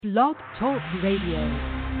Blog Talk Radio.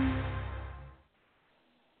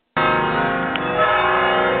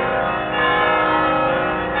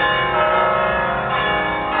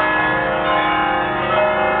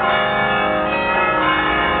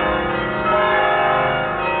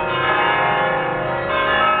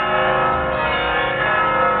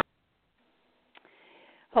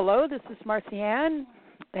 Hello, this is Marcy Ann,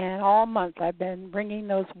 and all month I've been ringing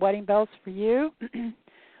those wedding bells for you,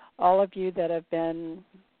 all of you that have been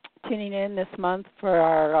tuning in this month for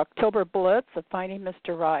our October Blitz of Finding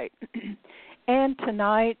Mr. Right. And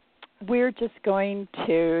tonight we're just going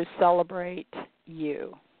to celebrate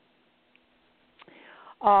you.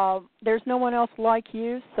 There's no one else like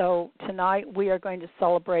you, so tonight we are going to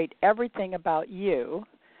celebrate everything about you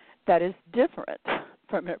that is different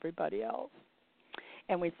from everybody else.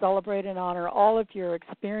 And we celebrate and honor all of your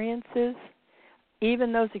experiences,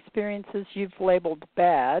 even those experiences you've labeled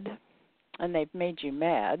bad and they've made you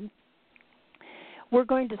mad. We're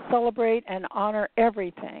going to celebrate and honor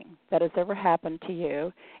everything that has ever happened to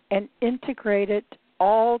you and integrate it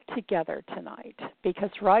all together tonight. Because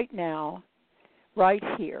right now, right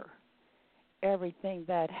here, everything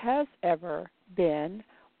that has ever been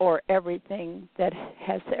or everything that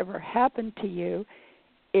has ever happened to you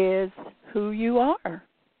is who you are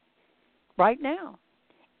right now.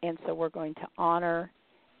 And so we're going to honor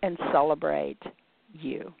and celebrate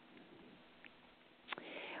you.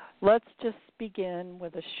 Let's just begin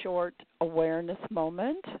with a short awareness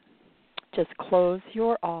moment. Just close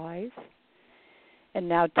your eyes. And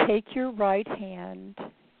now take your right hand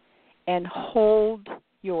and hold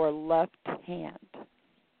your left hand.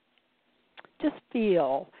 Just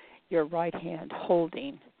feel your right hand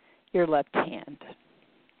holding your left hand.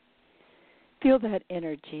 Feel that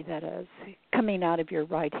energy that is coming out of your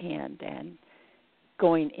right hand and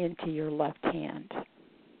going into your left hand.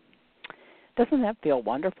 Doesn't that feel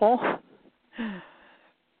wonderful?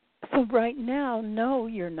 So right now, no,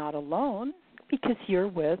 you're not alone because you're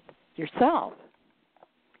with yourself.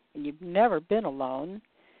 And you've never been alone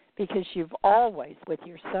because you've always with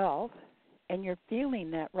yourself. And you're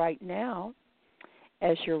feeling that right now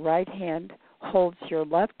as your right hand holds your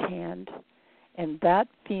left hand. And that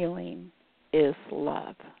feeling is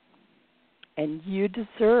love. And you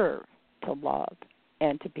deserve to love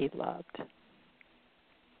and to be loved.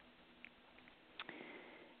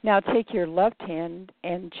 Now take your left hand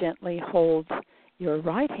and gently hold your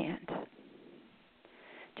right hand.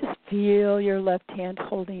 Just feel your left hand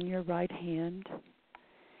holding your right hand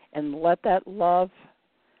and let that love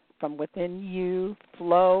from within you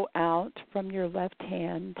flow out from your left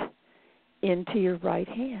hand into your right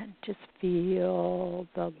hand. Just feel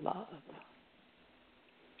the love.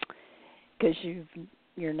 Because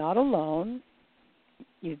you're not alone.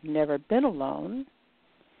 You've never been alone.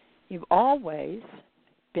 You've always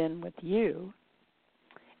been with you,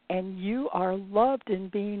 and you are loved and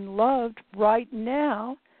being loved right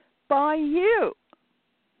now by you.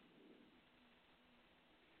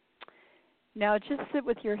 Now just sit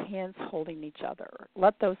with your hands holding each other.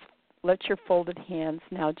 Let your folded hands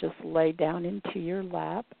now just lay down into your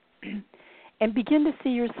lap and begin to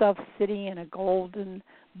see yourself sitting in a golden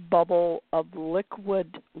bubble of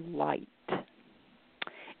liquid light.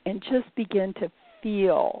 And just begin to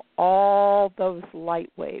feel all those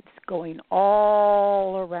light waves going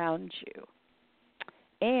all around you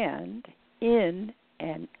and in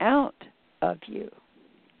and out of you.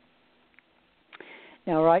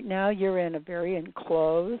 Now, right now, you're in a very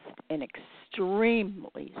enclosed and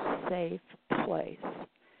extremely safe place.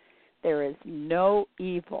 There is no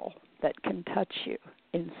evil that can touch you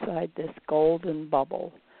inside this golden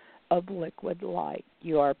bubble of liquid light.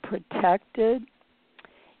 You are protected.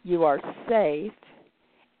 You are safe.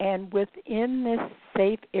 And within this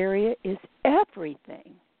safe area is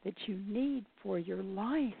everything that you need for your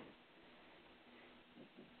life.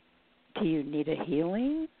 Do you need a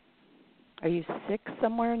healing? Are you sick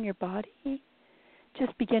somewhere in your body?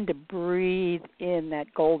 Just begin to breathe in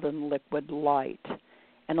that golden liquid light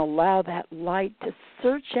and allow that light to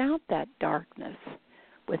search out that darkness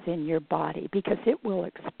within your body because it will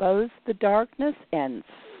expose the darkness and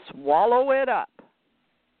swallow it up.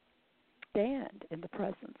 Stand in the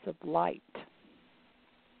presence of light.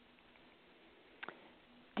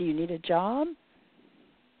 Do you need a job?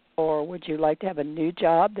 Or would you like to have a new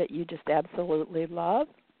job that you just absolutely love?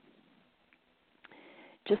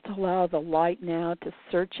 Just allow the light now to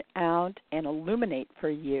search out and illuminate for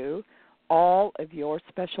you all of your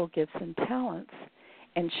special gifts and talents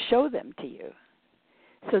and show them to you.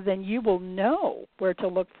 So then you will know where to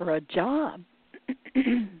look for a job.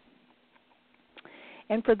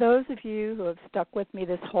 And for those of you who have stuck with me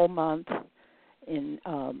this whole month, in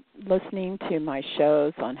listening to my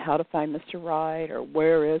shows on how to find Mr. Right or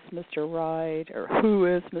where is Mr. Right or who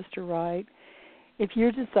is Mr. Right, if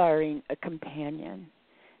you're desiring a companion,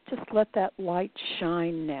 just let that light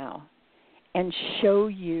shine now and show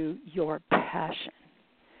you your passion.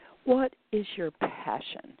 What is your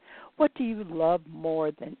passion? What do you love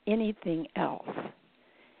more than anything else?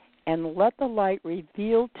 And let the light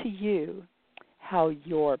reveal to you how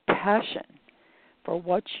your passion for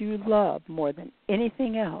what you love more than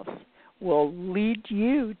anything else will lead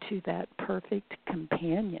you to that perfect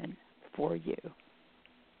companion for you.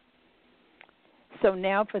 So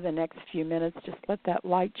now for the next few minutes, just let that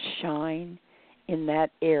light shine in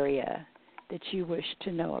that area that you wish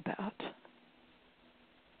to know about.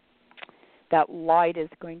 That light is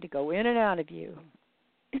going to go in and out of you.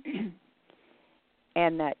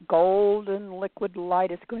 And that golden liquid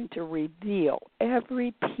light is going to reveal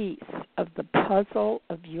every piece of the puzzle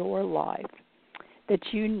of your life that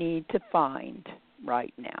you need to find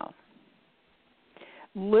right now.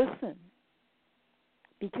 Listen,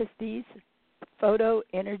 because these photo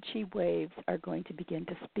energy waves are going to begin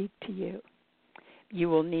to speak to you. You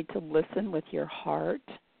will need to listen with your heart,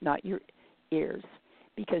 not your ears,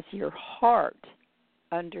 because your heart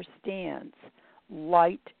understands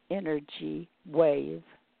light energy wave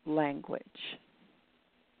language.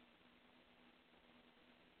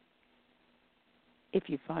 If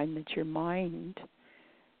you find that your mind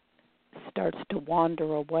starts to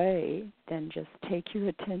wander away, then just take your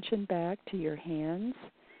attention back to your hands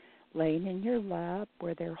laying in your lap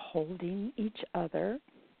where they're holding each other,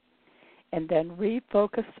 and then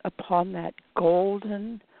refocus upon that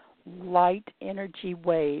golden light energy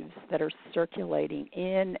waves that are circulating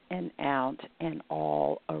in and out and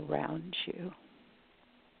all around you.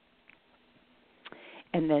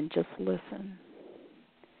 And then just listen.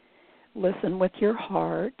 Listen with your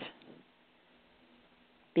heart,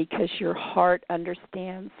 because your heart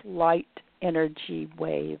understands light energy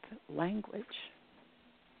wave language.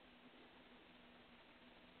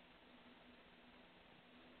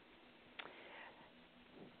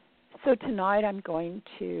 So tonight I'm going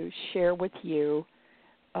to share with you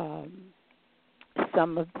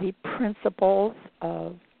some of the principles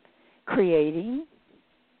of creating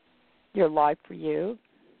your life for you,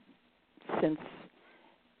 since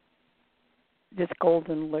this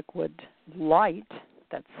golden liquid light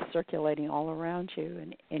that's circulating all around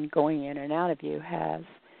you and going in and out of you has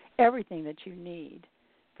everything that you need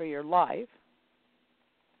for your life.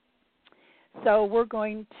 So we're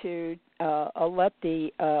going to let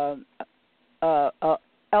the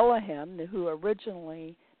Elohim, who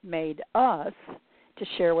originally made us, to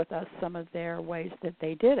share with us some of their ways that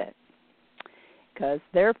they did it. Because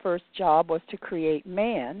their first job was to create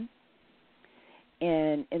man.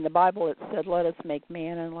 And in the Bible it said, let us make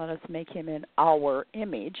man and let us make him in our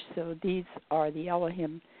image. So these are the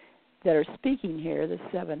Elohim that are speaking here, the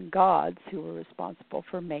 7 gods who were responsible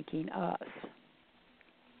for making us.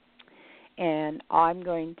 And I'm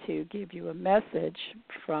going to give you a message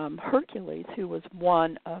from Hercules, who was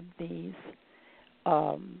one of these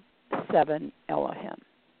 7 Elohim.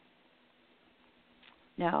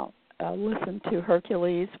 Now, listen to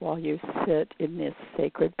Hercules while you sit in this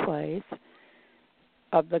sacred place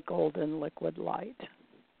of the golden liquid light.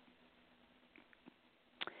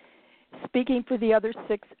 Speaking for the other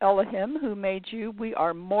 6 Elohim who made you, we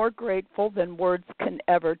are more grateful than words can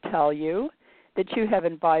ever tell you that you have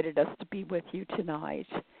invited us to be with you tonight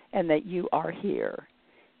and that you are here.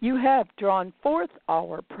 You have drawn forth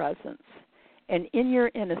our presence, and in your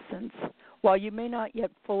innocence, while you may not yet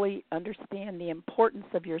fully understand the importance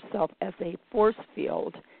of yourself as a force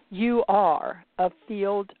field, you are a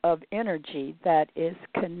field of energy that is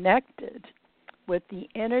connected with the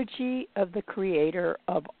energy of the Creator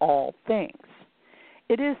of all things.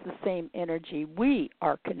 It is the same energy we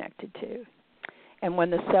are connected to. And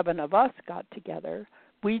when the 7 of us got together,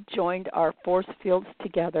 we joined our force fields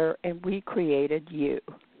together and we created you.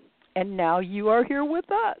 And now you are here with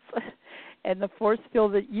us. And the force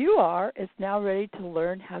field that you are is now ready to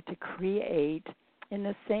learn how to create in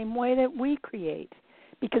the same way that we create,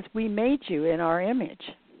 because we made you in our image.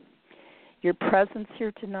 Your presence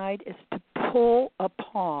here tonight is to pull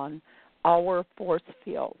upon our force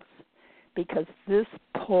fields, because this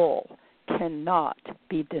pull cannot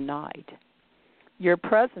be denied. Your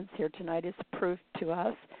presence here tonight is proof to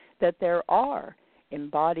us that there are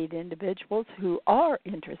embodied individuals who are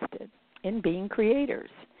interested in being creators,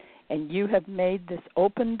 and you have made this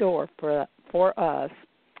open door for us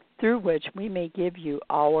through which we may give you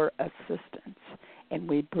our assistance, and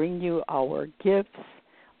we bring you our gifts,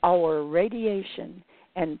 our radiation,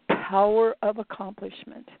 and power of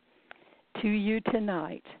accomplishment to you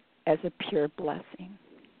tonight as a pure blessing.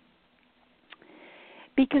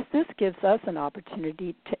 Because this gives us an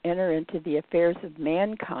opportunity to enter into the affairs of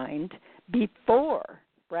mankind before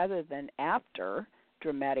rather than after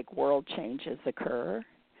dramatic world changes occur.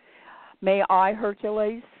 May I,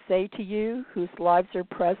 Hercules, say to you, whose lives are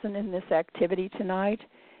present in this activity tonight,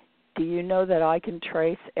 do you know that I can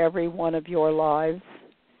trace every one of your lives?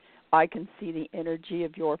 I can see the energy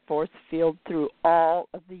of your force field through all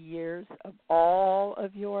of the years of all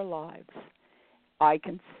of your lives. I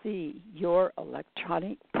can see your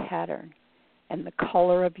electronic pattern and the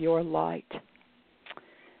color of your light.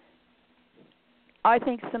 I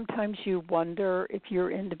think sometimes you wonder if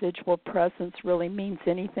your individual presence really means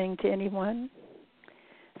anything to anyone.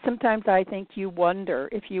 Sometimes I think you wonder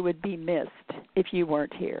if you would be missed if you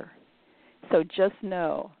weren't here. So just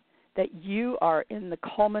know that you are in the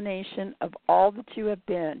culmination of all that you have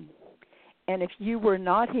been. And if you were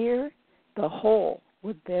not here, the whole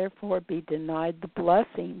would therefore be denied the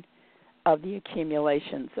blessing of the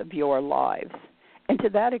accumulations of your lives. And to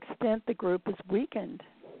that extent, the group is weakened.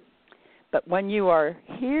 But when you are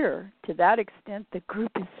here, to that extent, the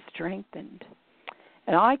group is strengthened.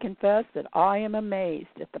 And I confess that I am amazed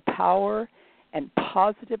at the power and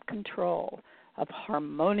positive control of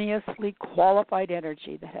harmoniously qualified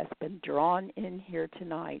energy that has been drawn in here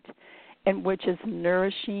tonight, and which is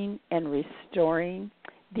nourishing and restoring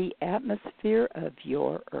the atmosphere of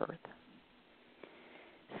your earth.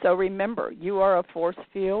 So remember, you are a force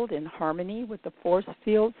field in harmony with the force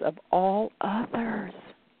fields of all others.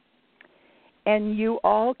 And you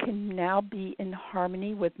all can now be in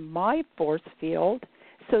harmony with my force field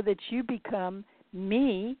so that you become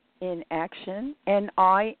me in action and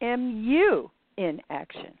I am you in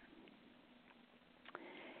action.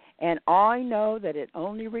 And I know that it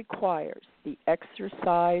only requires the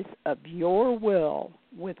exercise of your will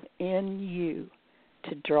within you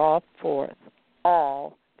to draw forth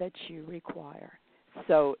all that you require.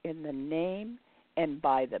 So in the name and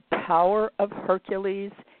by the power of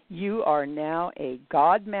Hercules, you are now a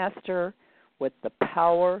God Master with the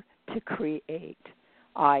power to create.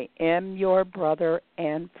 I am your brother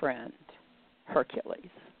and friend, Hercules.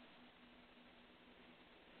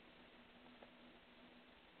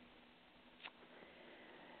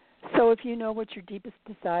 So if you know what your deepest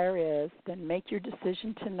desire is, then make your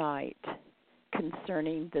decision tonight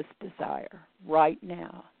concerning this desire right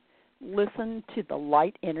now. Listen to the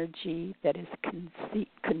light energy that is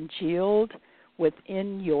congealed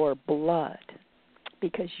within your blood,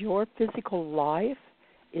 because your physical life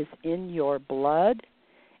is in your blood,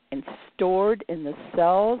 and stored in the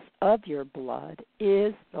cells of your blood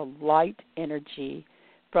is the light energy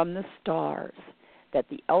from the stars that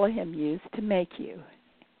the Elohim used to make you.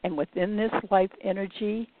 And within this life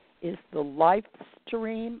energy is the life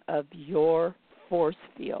stream of your force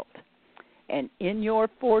field. And in your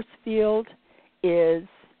force field is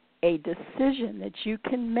a decision that you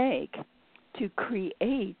can make to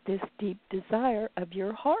create this deep desire of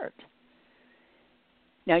your heart.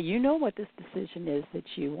 Now, you know what this decision is that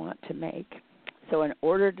you want to make. So in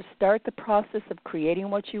order to start the process of creating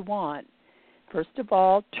what you want, first of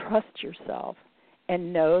all, trust yourself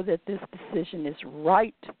and know that this decision is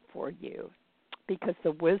right for you, because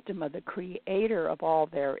the wisdom of the Creator of all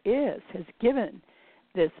there is has given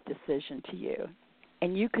this decision to you.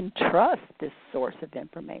 And you can trust this source of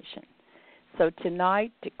information. So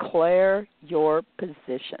tonight, declare your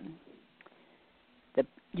position.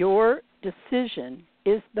 Your decision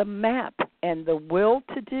is the map, and the will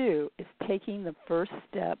to do is taking the first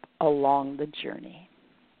step along the journey.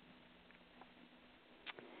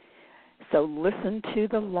 So listen to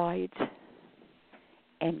the light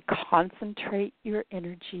and concentrate your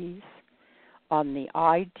energies on the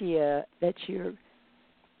idea that you're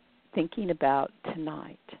thinking about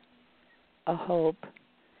tonight. A hope,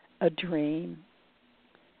 a dream,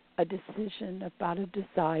 a decision about a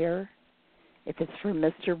desire. If it's for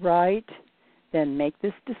Mr. Right, then make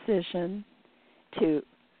this decision to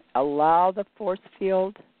allow the force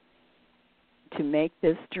field to make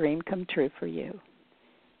this dream come true for you.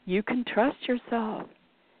 You can trust yourself,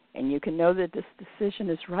 and you can know that this decision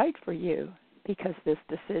is right for you, because this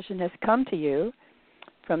decision has come to you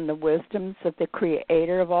from the wisdoms of the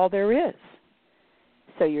Creator of all there is.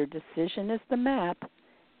 So your decision is the map,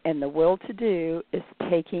 and the will to do is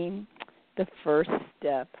taking the first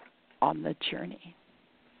step on the journey.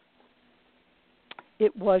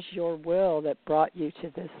 It was your will that brought you to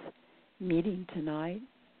this meeting tonight.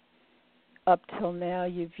 Up till now,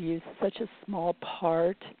 you've used such a small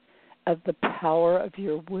part of the power of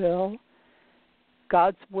your will.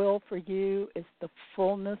 God's will for you is the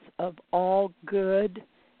fullness of all good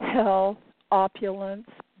health, opulence,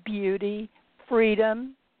 beauty,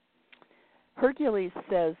 freedom. Hercules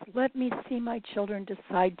says, let me see my children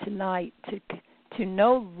decide tonight to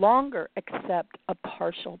no longer accept a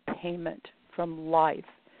partial payment from life.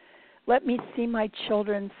 Let me see my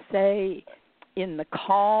children say in the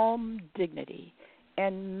calm dignity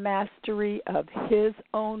and mastery of his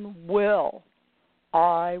own will,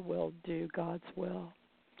 I will do God's will.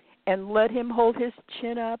 And let him hold his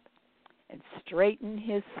chin up and straighten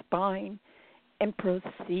his spine and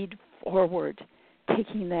proceed forward,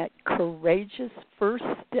 taking that courageous first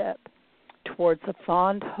step towards a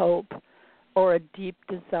fond hope or a deep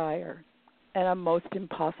desire and a most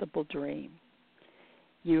impossible dream.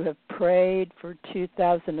 You have prayed for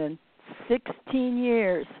 2016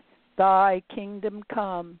 years, thy kingdom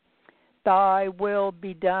come, thy will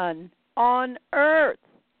be done on earth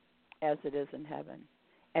as it is in heaven.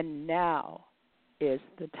 And now is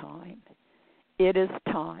the time. It is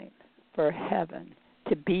time for heaven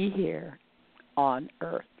to be here on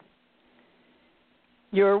earth.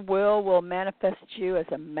 Your will manifest you as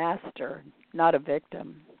a master, not a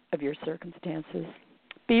victim of your circumstances.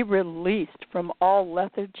 Be released from all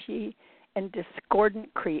lethargy and discordant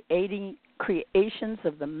creations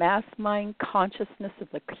of the mass mind consciousness of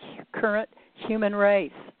the current human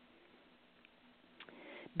race.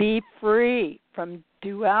 Be free from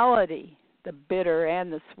duality, the bitter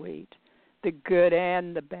and the sweet, the good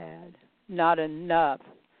and the bad, not enough,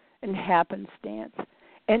 and happenstance,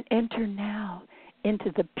 and enter now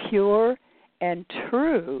into the pure and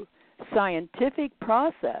true scientific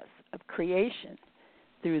process of creation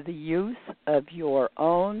through the use of your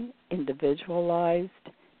own individualized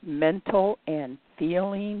mental and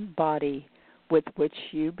feeling body with which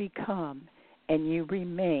you become and you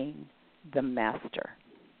remain the master.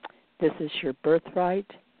 This is your birthright.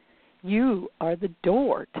 You are the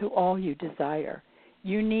door to all you desire.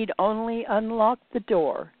 You need only unlock the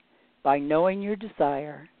door by knowing your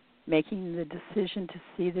desire, making the decision to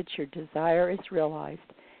see that your desire is realized,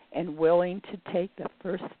 and willing to take the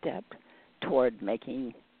first step toward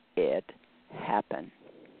making it happen.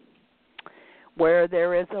 Where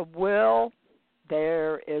there is a will,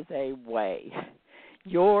 there is a way.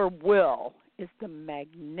 Your will is the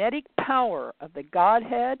magnetic power of the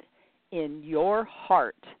Godhead in your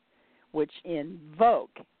heart, which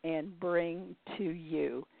invoke and bring to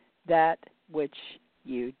you that which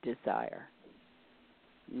you desire.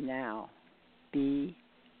 Now, be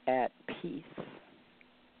at peace.